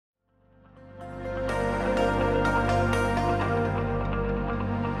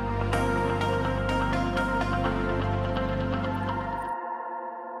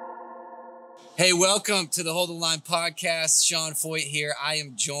Hey, welcome to the Hold the Line podcast. Sean Feucht here. I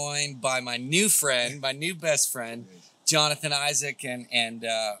am joined by my new friend, my new best friend, Jonathan Isaac, and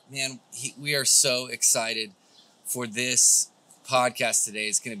man, we are so excited for this podcast today.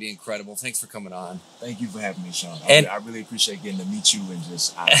 It's going to be incredible. Thanks for coming on. Thank you for having me, Sean. And I really appreciate getting to meet you and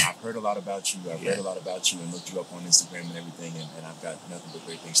just I've heard a lot about you. I've read a lot about you and looked you up on Instagram and everything, and I've got nothing but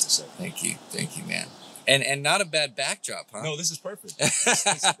great things to say. Thank you, man. And not a bad backdrop, huh? No, this is perfect.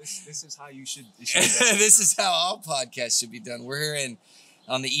 This is how you should. This is how all podcasts should be done. We're here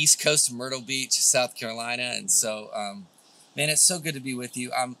on the East Coast of Myrtle Beach, South Carolina, and so, man, it's so good to be with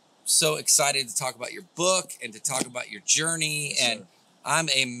you. I'm so excited to talk about your book and to talk about your journey. Yes, and I'm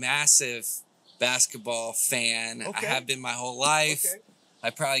a massive basketball fan. Okay. I have been my whole life. Okay. I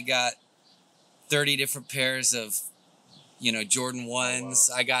probably got 30 different pairs of, Jordan 1s.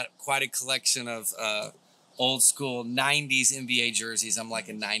 Oh, wow. I got quite a collection of old school 90s NBA jerseys. I'm like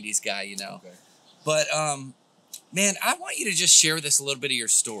a 90s guy, Okay. But, man, I want you to just share with us a little bit of your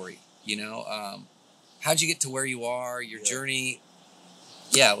story. How'd you get to where you are, your journey?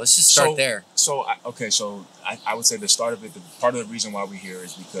 Yeah, let's just start there. I would say the start of it, part of the reason why we're here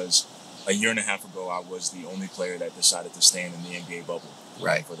is because a year and a half ago, I was the only player that decided to stand in the NBA bubble.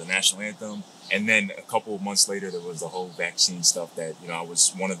 Right. For the national anthem. And then a couple of months later, there was the whole vaccine stuff that, I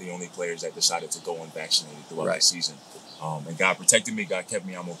was one of the only players that decided to go unvaccinated throughout the season. And God protected me. God kept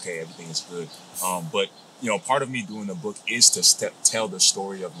me. I'm okay. Everything is good. But part of me doing the book is to tell the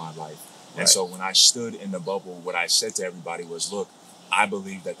story of my life. And so when I stood in the bubble, what I said to everybody was, look, I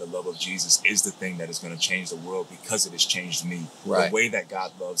believe that the love of Jesus is the thing that is going to change the world because it has changed me. Right. The way that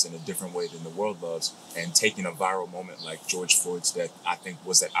God loves in a different way than the world loves, and taking a viral moment like George Floyd's death, I think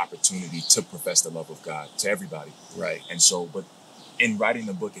was that opportunity to profess the love of God to everybody. Right. And so, but in writing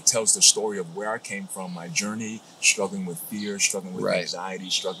the book, it tells the story of where I came from, my journey, struggling with fear, struggling with anxiety,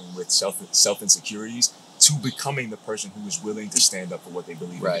 struggling with self-insecurities, to becoming the person who is willing to stand up for what they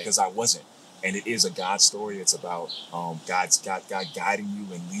believe in, because I wasn't. And it is a God story. It's about God guiding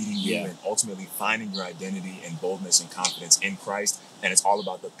you and leading you and ultimately finding your identity and boldness and confidence in Christ. And it's all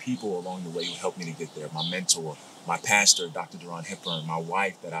about the people along the way who helped me to get there. My mentor, my pastor, Dr. Duran Hepburn, my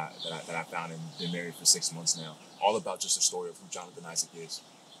wife that I found and been married for 6 months now. All about just the story of who Jonathan Isaac is.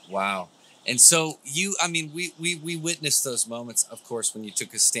 Wow. And so we witnessed those moments, of course, when you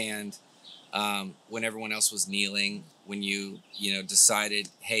took a stand, when everyone else was kneeling, when you decided,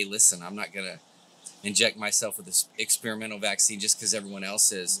 hey, listen, I'm not going to inject myself with this experimental vaccine just because everyone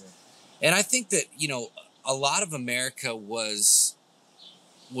else is. Yeah. And I think that, a lot of America was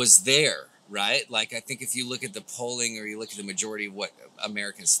there, right? Like, I think if you look at the polling or you look at the majority of what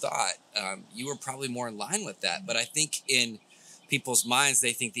Americans thought, you were probably more in line with that. But I think in people's minds,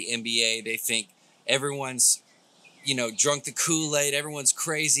 they think the NBA, they think everyone's drunk the Kool-Aid, everyone's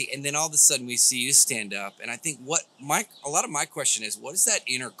crazy. And then all of a sudden we see you stand up. And I think a lot of my question is, what is that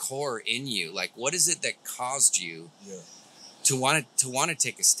inner core in you? Like, what is it that caused you to want to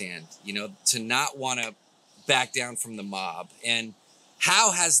take a stand, to not want to back down from the mob? And how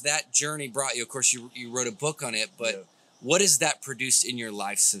has that journey brought you? Of course, you wrote a book on it, but what has that produced in your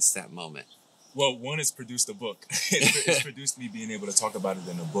life since that moment? Well, one, it's produced a book. It's produced me being able to talk about it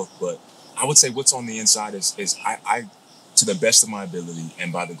in a book. But I would say what's on the inside is I, to the best of my ability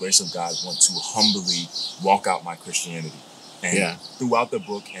and by the grace of God, want to humbly walk out my Christianity. And throughout the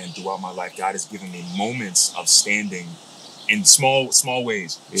book and throughout my life, God has given me moments of standing in small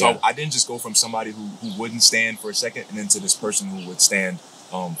ways. Yeah. So I didn't just go from somebody who wouldn't stand for a second and then to this person who would stand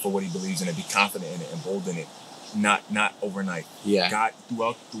for what he believes in and be confident in it and bold in it. Not overnight. Yeah. God,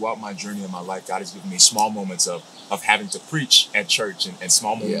 throughout my journey in my life, God has given me small moments of having to preach at church and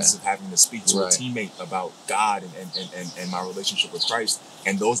small moments of having to speak to a teammate about God and my relationship with Christ.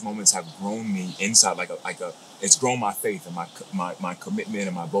 And those moments have grown me inside it's grown my faith and my commitment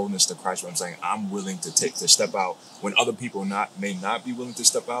and my boldness to Christ, where I'm saying I'm willing to step out when other people may not be willing to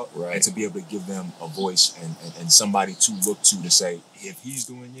step out, and to be able to give them a voice and somebody to look to say, if he's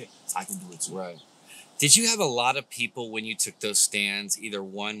doing it, I can do it too. Right. Did you have a lot of people when you took those stands, either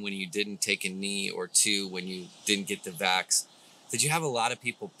one, when you didn't take a knee, or two, when you didn't get the vax? Did you have a lot of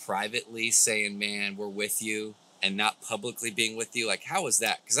people privately saying, man, we're with you, and not publicly being with you? Like, how was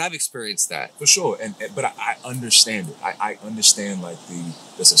that? Because I've experienced that. For sure. But I understand it. I understand like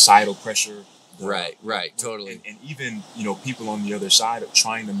the societal pressure. Right, totally. And even, people on the other side of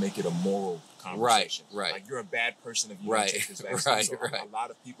trying to make it a moral conversation. Right. Like, you're a bad person if you don't take this vaccine. So a lot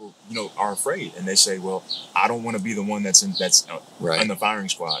of people, are afraid, and they say, well, I don't want to be the one that's in the firing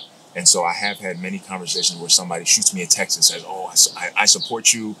squad. And so I have had many conversations where somebody shoots me a text and says, "Oh, I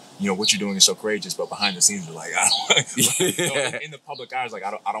support you. You know what you're doing is so courageous." But behind the scenes, they're like, in the public eyes, like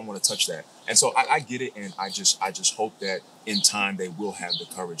I don't want to touch that. And so I get it, and I just hope that in time they will have the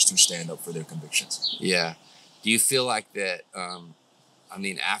courage to stand up for their convictions. Yeah. Do you feel like that? I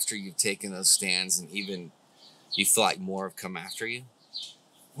mean, after you've taken those stands, and even you feel like more have come after you?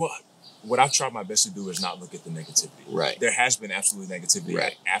 Well, what I've tried my best to do is not look at the negativity. Right. There has been absolutely negativity.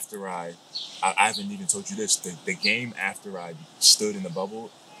 Right. After I haven't even told you this. The game after I stood in the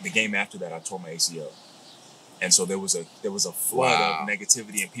bubble, the game after that, I tore my ACL. And so there was a flood of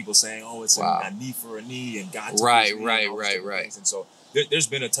negativity and people saying, "Oh, it's a knee for a knee," and God took his knee and all these different things. And so there's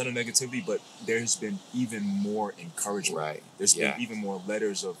been a ton of negativity, but there's been even more encouragement. Right. There's been even more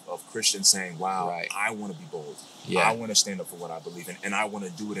letters of Christians saying, "Wow, I want to be bold. I want to stand up for what I believe in, and I want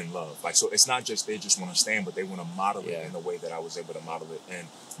to do it in love." Like, so it's not just they just want to stand, but they want to model it in the way that I was able to model it, and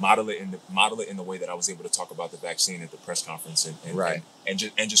model it in the way that I was able to talk about the vaccine at the press conference, and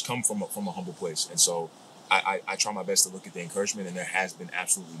just come from a humble place. And so I try my best to look at the encouragement, and there has been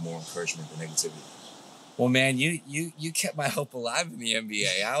absolutely more encouragement than negativity. Well, man, you kept my hope alive in the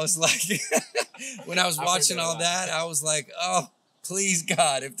NBA. I was like, when I was watching all that, I was like, oh, please,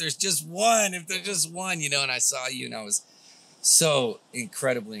 God, if there's just one, you know, and I saw you, and I was so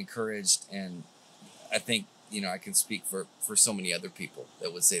incredibly encouraged. And I think, you know, I can speak for so many other people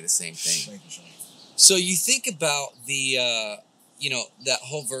that would say the same thing. Thank you, Sean. So you think about the, you know, that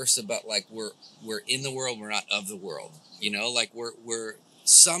whole verse about like we're in the world, we're not of the world. You know, like we're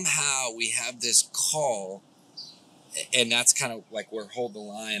somehow we have this call, and that's kind of like where Hold the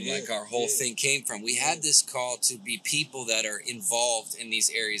Line, like our whole thing came from. We had this call to be people that are involved in these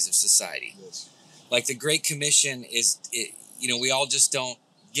areas of society. Yes. Like the Great Commission you know, we all just don't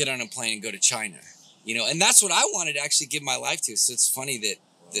get on a plane and go to China, you know, and that's what I wanted to actually give my life to. So it's funny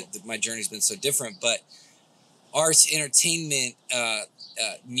that my journey's been so different, but arts, entertainment,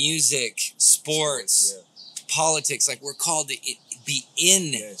 music, sports, politics, like we're called to be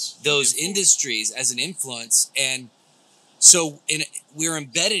in those industries as an influence. And so we're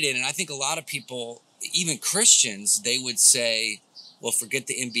embedded in, and I think a lot of people, even Christians, they would say, well, forget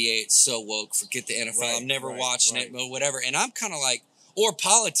the NBA, it's so woke, forget the NFL, I'm never watching it, whatever. And I'm kind of like, or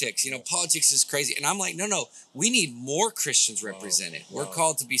politics, you know, politics is crazy. And I'm like, no, we need more Christians represented. We're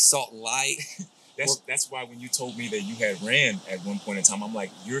called to be salt and light. That's why when you told me that you had ran at one point in time, I'm like,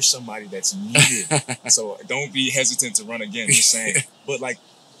 you're somebody that's needed. So don't be hesitant to run again. Just saying. But like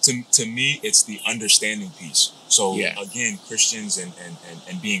to me, it's the understanding piece. So again, Christians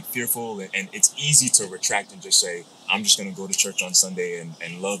and being fearful, and it's easy to retract and just say, I'm just going to go to church on Sunday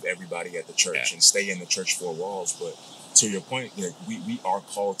and love everybody at the church and stay in the church four walls. But to your point, you know, we are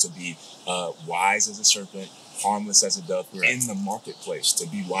called to be wise as a serpent, harmless as a dove in the marketplace, to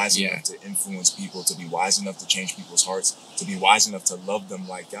be wise enough to influence people, to be wise enough to change people's hearts, to be wise enough to love them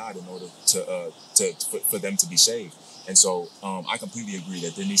like God in order for them to be saved. And so I completely agree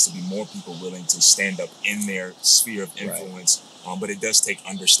that there needs to be more people willing to stand up in their sphere of influence, but it does take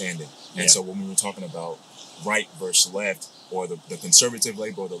understanding. And so when we were talking about right versus left, or the conservative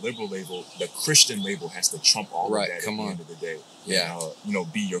label or the liberal label, the Christian label has to trump all of that at the end of the day. And, you know,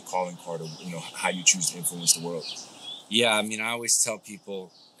 be your calling card of, you know, how you choose to influence the world. Yeah, I mean, I always tell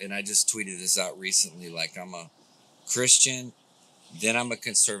people, and I just tweeted this out recently, like I'm a Christian, then I'm a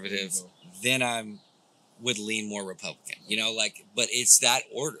conservative, then would lean more Republican, you know, like, but it's that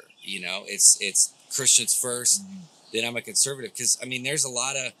order, you know, it's Christians first, then I'm a conservative. Because, I mean, there's a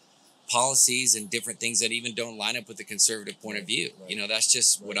lot of policies and different things that even don't line up with the conservative point of view. You know, that's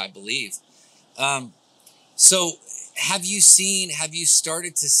just what I believe. So have you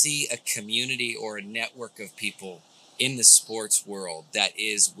started to see a community or a network of people in the sports world that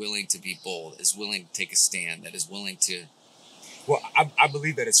is willing to be bold, is willing to take a stand, that is willing to... Well, I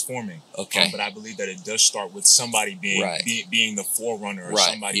believe that it's forming. Okay. But I believe that it does start with somebody being the forerunner, or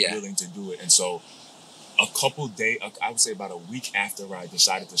somebody willing to do it. And so a couple days, I would say about a week after I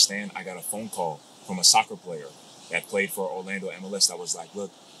decided to stand, I got a phone call from a soccer player that played for Orlando MLS that was like,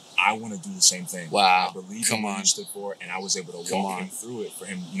 look, I want to do the same thing. Wow. I believe in what you stood for, and I was able to walk him through it, for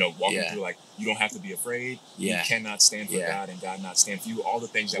him, you know, walk him through, like, you don't have to be afraid. You cannot stand for God and God not stand for you. All the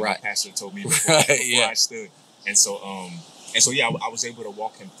things that my pastor told me before I stood. And so, I was able to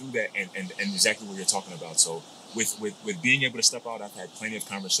walk him through that and exactly what you're talking about. So with being able to step out, I've had plenty of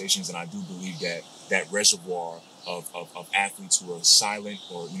conversations, and I do believe that reservoir of athletes who are silent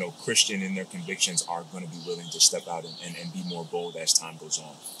or, you know, Christian in their convictions are going to be willing to step out and be more bold as time goes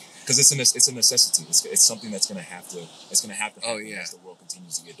on. Because it's a necessity. It's something that's going to have to happen as the world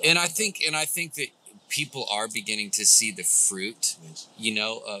continues to get darker. And I think that people are beginning to see the fruit, Yes. you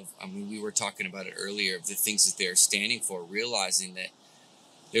know, of, I mean, we were talking about it earlier, of the things that they're standing for, realizing that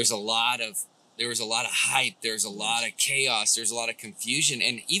there's a lot of, there was a lot of hype, there's a lot of chaos, there's a lot of confusion.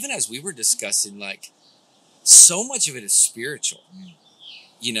 And even as we were discussing, like, so much of it is spiritual,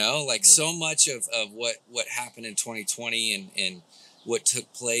 you know, like so much of what happened in 2020 and what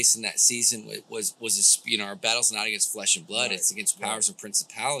took place in that season was you know, our battle's not against flesh and blood, it's against powers and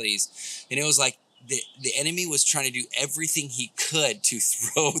principalities. And it was like the enemy was trying to do everything he could to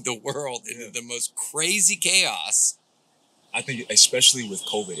throw the world into the most crazy chaos. I think especially with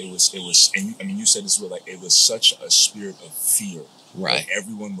COVID, it was, and I mean, you said this was like, it was such a spirit of fear. Right. Like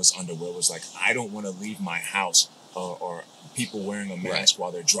everyone was under, where it was like, I don't want to leave my house, or people wearing a mask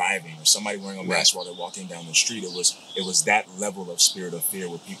while they're driving, or somebody wearing a mask while they're walking down the street. It was that level of spirit of fear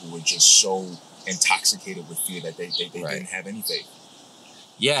where people were just so intoxicated with fear that they didn't have any faith.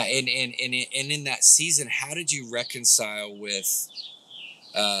 Yeah, and in that season, how did you reconcile with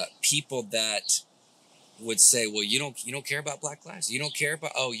people that would say, well, you don't care about Black lives, you don't care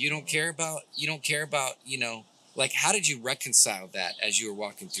about you don't care about, you know, like, how did you reconcile that as you were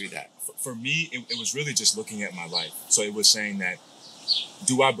walking through that? For me, it was really just looking at my life. So it was saying that,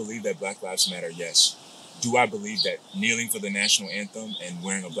 do I believe that Black Lives Matter? Yes. Do I believe that kneeling for the national anthem and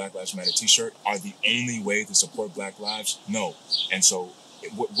wearing a Black Lives Matter t-shirt are the only way to support Black lives? No. And so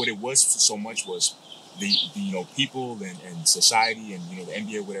what it was so much was the you know, people and society and, you know, the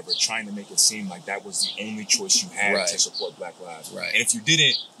NBA, whatever, trying to make it seem like that was the only choice you had to support Black lives. Right. And if you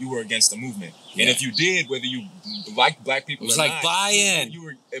didn't, you were against the movement. And if you did, whether you liked Black people, it was or like not, buy in. You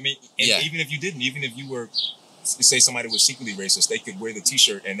were. I mean, and even if you didn't, even if you were, say somebody was secretly racist, they could wear the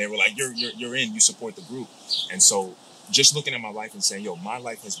t-shirt and they were like, you're in, you support the group. And so just looking at my life and saying, yo, my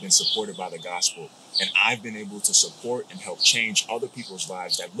life has been supported by the gospel, and I've been able to support and help change other people's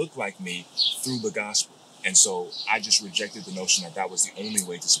lives that look like me through the gospel. And so I just rejected the notion that was the only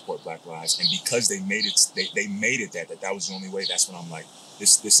way to support Black lives. And because they made it, they made it that was the only way. That's when I'm like,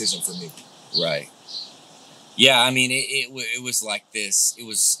 this isn't for me. Right. Yeah, I mean, it was like this. It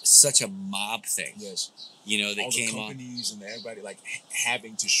was such a mob thing. Yes. You know, that all came the companies and everybody like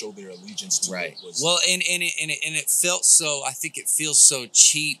having to show their allegiance to it was. Well, and it felt so. I think it feels so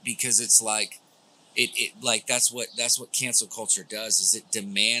cheap because it's like, it like that's what cancel culture does, is it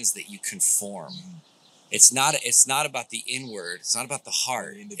demands that you conform. It's not about the inward. It's not about the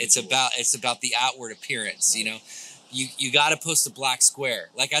heart. It's about the outward appearance. Right. You know, you got to post a black square.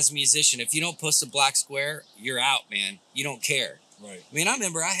 Like, as a musician, if you don't post a black square, you're out, man. You don't care. Right. I mean, I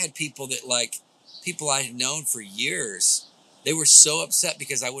remember I had people that, like, people I had known for years, they were so upset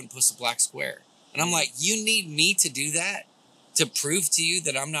because I wouldn't post a black square. And I'm like, you need me to do that to prove to you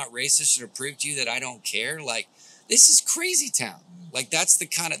that I'm not racist, or to prove to you that I don't care? Like, this is crazy town. Like, that's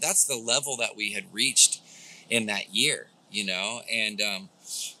the level that we had reached in that year, you know? And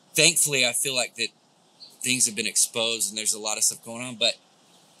thankfully, I feel like that things have been exposed and there's a lot of stuff going on. But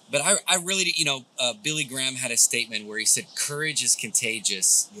I really, you know, Billy Graham had a statement where he said, courage is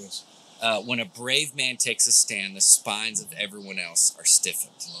contagious. Yes. When a brave man takes a stand, the spines of everyone else are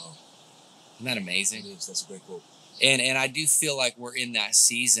stiffened. Wow. Isn't that amazing? It is. That's a great quote. And I do feel like we're in that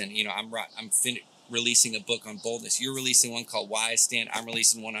season. You know, I'm releasing a book on boldness. You're releasing one called Why I Stand. I'm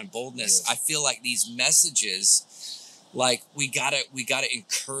releasing one on boldness. Yes. I feel like these messages, like, we gotta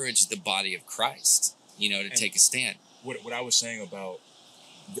encourage the body of Christ, you know, to take a stand. What I was saying about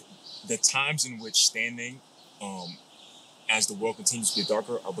the times in which standing, as the world continues to get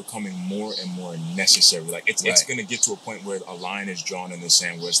darker, are becoming more and more necessary. Like, it's going to get to a point where a line is drawn in the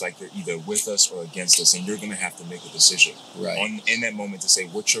sand, where it's like, you're either with us or against us, and you're going to have to make a decision in that moment to say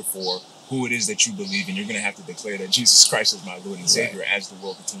what you're for, who it is that you believe in. You're going to have to declare that Jesus Christ is my Lord and Savior as the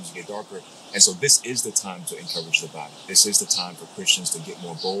world continues to get darker. And so this is the time to encourage the body. This is the time for Christians to get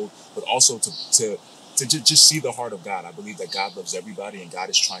more bold, but also to just see the heart of God. I believe that God loves everybody and God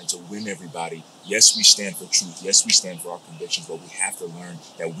is trying to win everybody. Yes, we stand for truth. Yes, we stand for our convictions, but we have to learn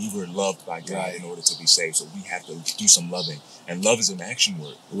that we were loved by God in order to be saved. So we have to do some loving. And love is an action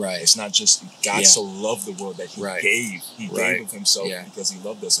word. Right. It's not just God so loved the world that he gave. He gave of himself because he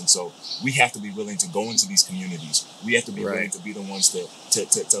loved us. And so we have to be willing to go into these communities. We have to be willing to be the ones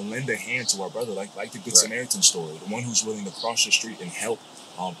to lend a hand to our brother, like the Good Samaritan story. The one who's willing to cross the street and help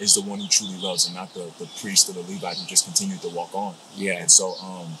is the one who truly loves, and not the priest or the Levite who just continued to walk on. Yeah. And so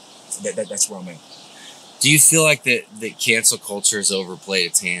that's where I'm at. Do you feel like that cancel culture has overplayed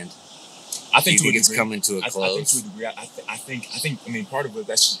its hand? I think it's coming to a close. I think to a degree. I think. I mean, part of it.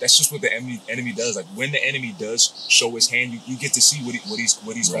 That's just what the enemy does. Like, when the enemy does show his hand, you get to see what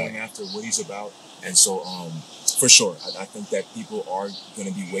he's going after, what he's about. And so, for sure, I think that people are going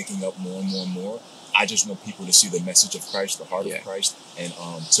to be waking up more and more and more. I just want people to see the message of Christ, the heart of Christ, and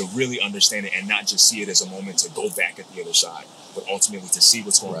to really understand it and not just see it as a moment to go back at the other side, but ultimately to see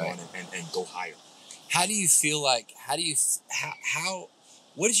what's going on and go higher. How do you feel like,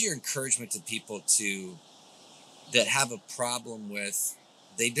 what is your encouragement to people that have a problem with,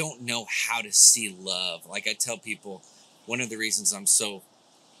 they don't know how to see love? Like I tell people, one of the reasons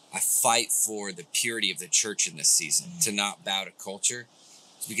I fight for the purity of the church in this season, to not bow to culture,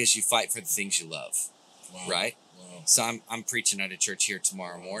 is because you fight for the things you love, right? Wow. So I'm preaching at a church here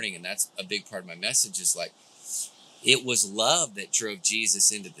tomorrow morning, and that's a big part of my message is like, it was love that drove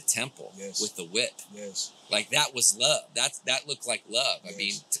Jesus into the temple with the whip. Yes. Like that was love. That looked like love. Yes. I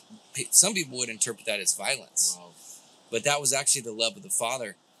mean, some people would interpret that as violence, but that was actually the love of the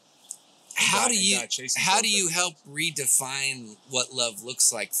Father. How do you help redefine what love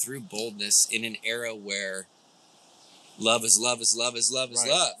looks like through boldness in an era where love is love is love is love is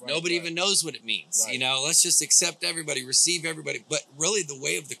love? Nobody even knows what it means. You know, let's just accept everybody, receive everybody. But really, the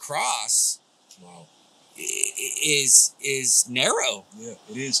way of the cross is narrow. Yeah,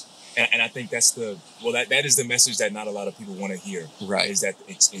 it is. And I think that's that is the message that not a lot of people want to hear. Right. Is that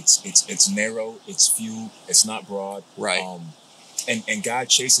it's narrow, it's few, it's not broad. Right. And God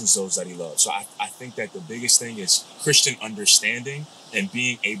chastens those that he loves. So I think that the biggest thing is Christian understanding and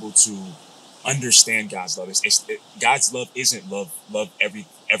being able to understand God's love. God's love isn't love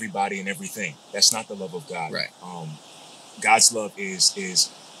everybody and everything. That's not the love of God. Right. God's love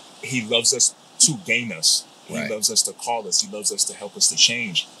is he loves us to gain us. He loves us to call us. He loves us to help us to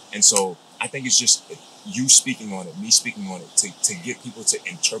change. And so I think it's just you speaking on it, me speaking on it, to get people to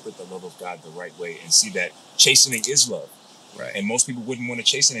interpret the love of God the right way and see that chastening is love. Right. And most people wouldn't want to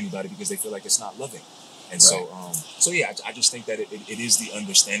chasten anybody because they feel like it's not loving. And so I just think that it is the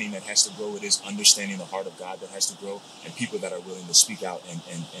understanding that has to grow. It is understanding the heart of God that has to grow, and people that are willing to speak out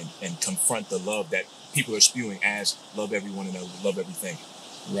and confront the love that people are spewing as love everyone and love everything.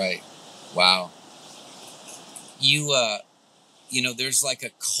 Right. Wow. You know, there's like a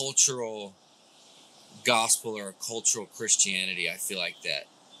cultural gospel or a cultural Christianity, I feel like, that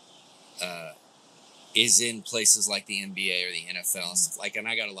is in places like the NBA or the NFL and stuff. Like, and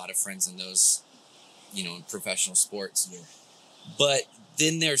I got a lot of friends in those, you know, in professional sports. Yeah. But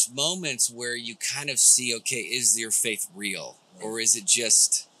then there's moments where you kind of see, okay, is your faith real? Right. Or is it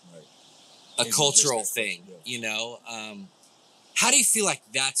just a cultural thing, you know? How do you feel like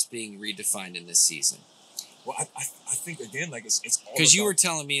that's being redefined in this season? Well, I think, again, like it's all because you were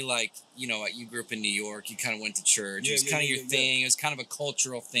telling me, like, you know, you grew up in New York, you kind of went to church. It was kind of your thing. It was kind of a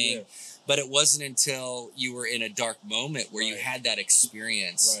cultural thing. Yeah. But it wasn't until you were in a dark moment where you had that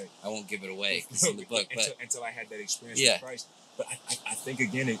experience. Right. I won't give it away because in the book. Until I had that experience with Christ. But I think,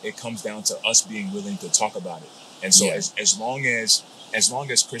 again, it comes down to us being willing to talk about it. And so as long as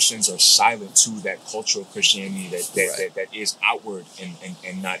Christians are silent to that cultural Christianity that is outward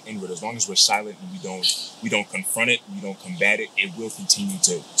and not inward, as long as we're silent and we don't confront it, we don't combat it, it will continue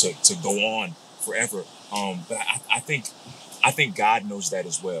to go on forever. But I think God knows that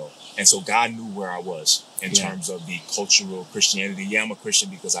as well. And so God knew where I was in terms of the cultural Christianity. Yeah, I'm a Christian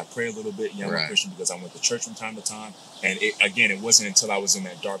because I pray a little bit. Yeah, I'm a Christian because I went to church from time to time. And it wasn't until I was in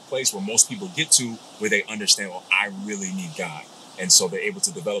that dark place where most people get to where they understand, well, I really need God. And so they're able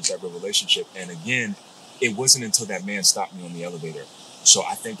to develop that real relationship. And again, it wasn't until that man stopped me on the elevator. So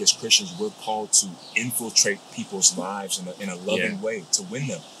I think as Christians, we're called to infiltrate people's lives in a loving way to win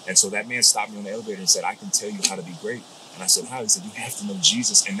them. And so that man stopped me on the elevator and said, I can tell you how to be great. And I said, how? He said, you have to know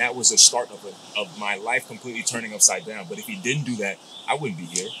Jesus. And that was the start of my life completely turning upside down. But if he didn't do that, I wouldn't be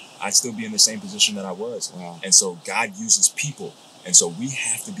here. I'd still be in the same position that I was. Wow. And so God uses people. And so we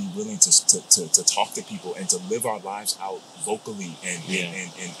have to be willing to talk to people and to live our lives out vocally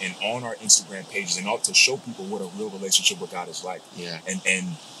and on our Instagram pages and all to show people what a real relationship with God is like. Yeah.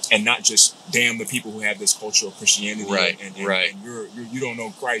 And not just damn the people who have this cultural Christianity and you don't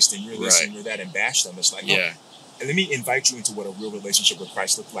know Christ and you're this and you're that and bash them. It's like, no, let me invite you into what a real relationship with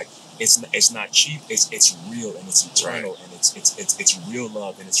Christ looks like. It's not cheap. It's real and it's eternal and it's real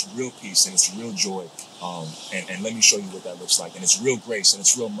love and it's real peace and it's real joy. And let me show you what that looks like. And it's real grace and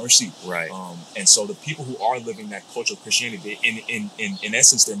it's real mercy. Right. And so the people who are living that cultural Christianity, in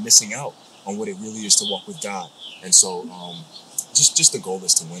essence, they're missing out on what it really is to walk with God. And so just the goal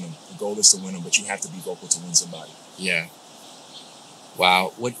is to win them. The goal is to win them, but you have to be vocal to win somebody. Yeah.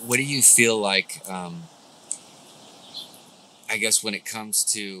 Wow. What do you feel like? I guess when it comes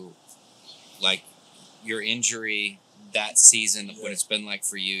to like your injury that season, what it's been like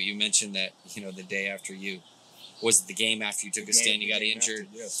for you. You mentioned that, you know, the day after was it the game after you took a stand, you got injured.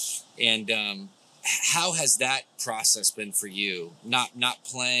 And how has that process been for you? Not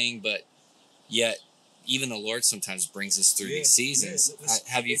playing, but Yet, even the Lord sometimes brings us through these seasons.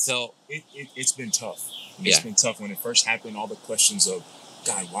 Have you felt? It's been tough. Yeah. It's been tough. When it first happened, all the questions of,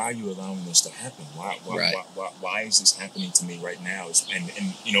 God, why are you allowing this to happen? Why is this happening to me right now?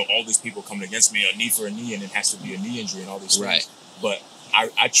 And you know, all these people coming against me, a knee for a knee, and it has to be a knee injury and all these things. But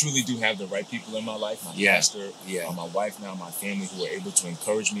I truly do have the right people in my life, my pastor, my wife now, my family, who are able to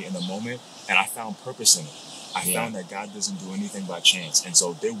encourage me in the moment. And I found purpose in it. I found that God doesn't do anything by chance. And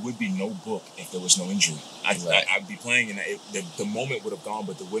so there would be no book if there was no injury. I'd be playing, and the moment would have gone,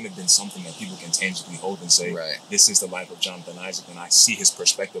 but there wouldn't have been something that people can tangibly hold and say, this is the life of Jonathan Isaac. And I see his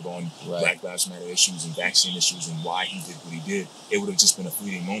perspective on Black Lives Matter issues and vaccine issues and why he did what he did. It would have just been a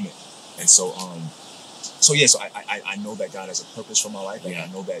fleeting moment. And so, so I know that God has a purpose for my life, and I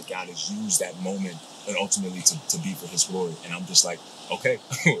know that God has used that moment and ultimately to be for his glory. And I'm just like, okay,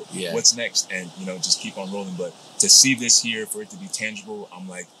 what's next? And, you know, just keep on rolling. But to see this here, for it to be tangible, I'm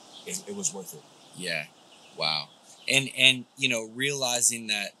like, it was worth it. Yeah. Wow. And, you know, realizing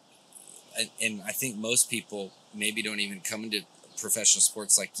that, and I think most people maybe don't even come into professional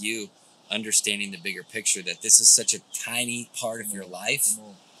sports like you, understanding the bigger picture, that this is such a tiny part of your life.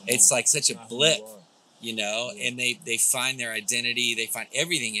 It's like such a blip, you know, and they find their identity, they find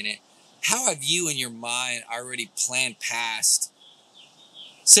everything in it. How have you in your mind already planned past,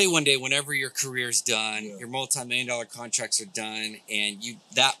 say one day, whenever your career's done, your multi-million-dollar contracts are done, and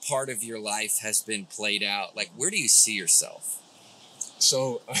that part of your life has been played out, like, where do you see yourself?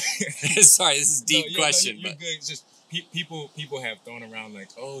 So, sorry, this is a deep question. You're good. It's just people have thrown around like,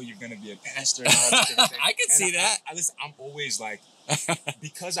 oh, you're gonna be a pastor and all this different thing. I can see that. Listen, I'm always like,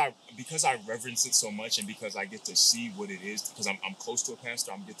 because I reverence it so much, and because I get to see what it is, because I'm close to a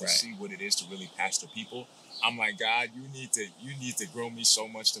pastor, I'm get to see what it is to really pastor people. I'm like, God, you need to grow me so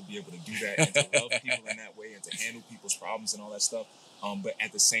much to be able to do that and to love people in that way and to handle people's problems and all that stuff. But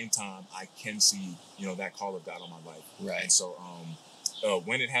at the same time, I can see, you know, that call of God on my life. Right. And so,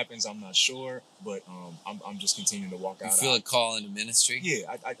 when it happens, I'm not sure, but I'm just continuing to walk out. You feel a call into ministry?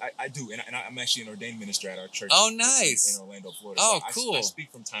 Yeah, I do, and I'm actually an ordained minister at our church. Oh, nice. In Orlando, Florida. Oh, so cool. I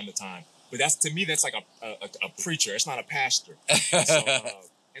speak from time to time, but that's, to me, that's like a preacher. It's not a pastor.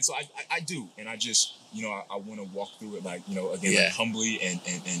 And so I do, and I just, you know, I want to walk through it, like, you know, again, like, humbly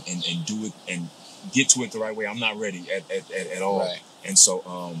and do it and get to it the right way. I'm not ready at all. Right. And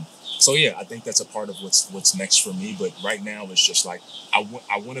so, so yeah, I think that's a part of what's next for me. But right now, it's just like, I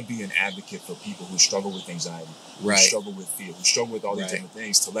want to be an advocate for people who struggle with anxiety, who struggle with fear, who struggle with all these different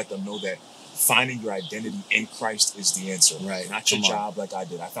things, to let them know that finding your identity in Christ is the answer. Right. Not your job like I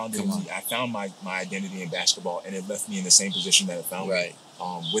did. I found I found my identity in basketball, and it left me in the same position that it found me.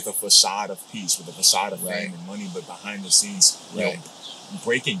 With a facade of peace, with a facade of fame and money, but behind the scenes, you know,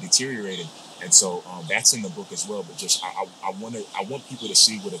 breaking, deteriorating. And so that's in the book as well. But just I want people to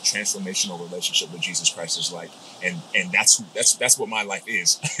see what a transformational relationship with Jesus Christ is like, and that's what my life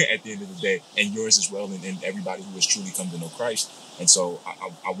is at the end of the day, and yours as well, and everybody who has truly come to know Christ. And so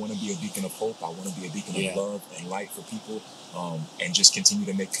I want to be a beacon of hope. I want to be a beacon of love and light for people, and just continue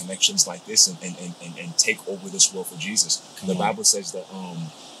to make connections like this and take over this world for Jesus. The Bible says that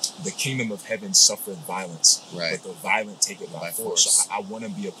the kingdom of heaven suffereth violence, but the violent take it by force. So I want to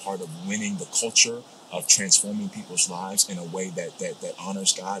be a part of winning the culture of transforming people's lives in a way that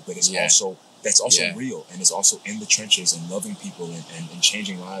honors God, but is also real, and is also in the trenches and loving people and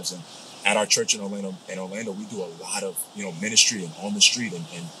changing lives. And at our church in Orlando, we do a lot of, you know, ministry and on the street and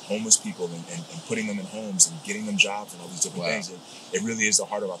homeless people and putting them in homes and getting them jobs and all these different things. And it really is the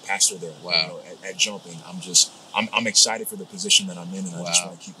heart of our pastor there, you know, at Jump. And I'm excited for the position that I'm in, and I just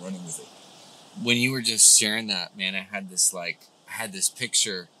want to keep running with it. When you were just sharing that, man, I had this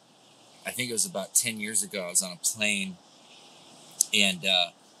picture. I think it was about 10 years ago. I was on a plane, and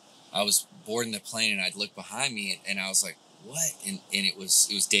I was boarding the plane, and I'd look behind me, and I was like, what? And it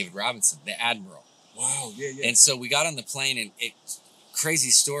was David Robinson, the Admiral. Wow, yeah. And so we got on the plane, and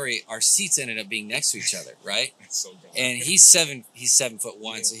crazy story, our seats ended up being next to each other, right? That's so dumb. And he's 7'1",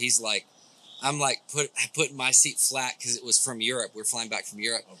 so he's like, I'm like putting my seat flat because it was from Europe. We're flying back from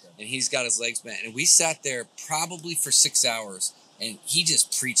Europe, and he's got his legs bent. And we sat there probably for 6 hours, and he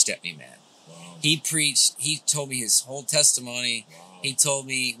just preached at me, man. Wow. He preached. He told me his whole testimony. Wow. He told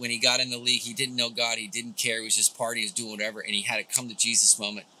me when he got in the league, he didn't know God. He didn't care. He was just partying, he was doing whatever, and he had a come to Jesus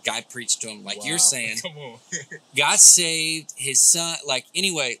moment. Guy preached to him, like you're saying. Come on. Got saved. His son, like,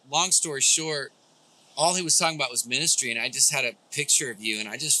 anyway, long story short, all he was talking about was ministry, and I just had a picture of you, and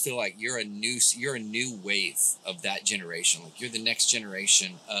I just feel like you're a new wave of that generation. Like, you're the next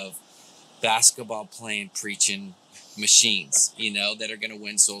generation of basketball playing, preaching, machines, you know, that are going to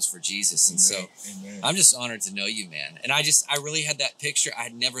win souls for Jesus. And so I'm just honored to know you, man. And I really had that picture. I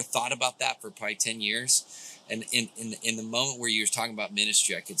had never thought about that for probably 10 years. And in the moment where you were talking about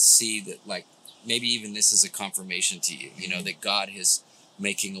ministry, I could see that, like, maybe even this is a confirmation to you, you know, that God is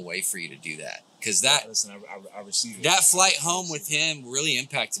making a way for you to do that. Because that, listen, I received it. That flight home with him really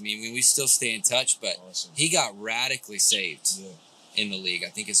impacted me. I mean, we still stay in touch, but he got radically saved in the league. I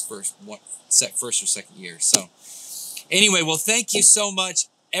think his first or second year. So anyway, well, thank you so much.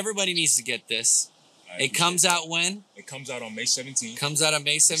 Everybody needs to get this. It comes out when? It comes out on May 17th. Comes out on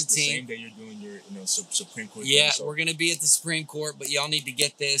May 17th. It's the same day you're doing your, Supreme Court. Yeah, thing, so. We're going to be at the Supreme Court, but y'all need to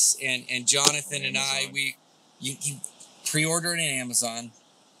get this. And Jonathan and I, you pre-order it on Amazon.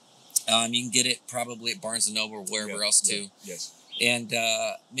 You can get it probably at Barnes & Noble or wherever else too. Yes. And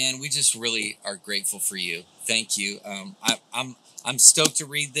man, we just really are grateful for you. Thank you. I'm stoked to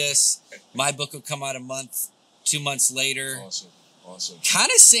read this. My book will come out 2 months later. Awesome. Kind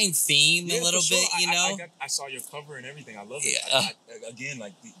of same theme a little bit, you know. I saw your cover and everything. I love it. Again,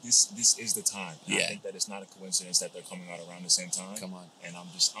 like this is the time. And I think that it's not a coincidence that they're coming out around the same time. Come on. And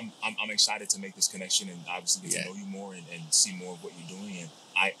I'm excited to make this connection and obviously get to know you more and see more of what you're doing. And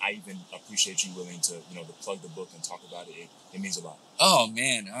I even appreciate you willing to to plug the book and talk about it. It means a lot. Oh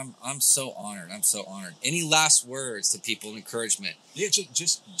man, I'm so honored. I'm so honored. Any last words to people, encouragement? Yeah,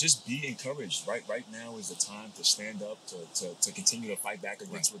 just be encouraged. Right now is the time to stand up, to continue to fight back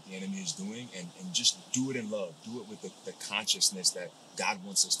against what the enemy is doing, and just do it in love. Do it with the consciousness that God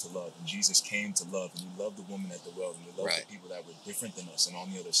wants us to love, and Jesus came to love, and He loved the woman at the well, and He loved the people that were different than us and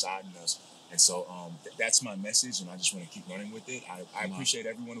on the other side than us. And so that's my message, and I just want to keep running with it. I appreciate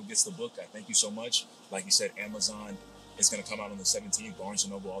everyone who gets the book. I thank you so much. Like you said, Amazon. It's going to come out on the 17th, Barnes &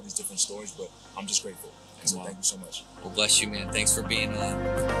 Noble, all these different stores, but I'm just grateful. And so thank you so much. Well, bless you, man. Thanks for being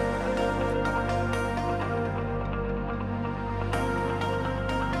on.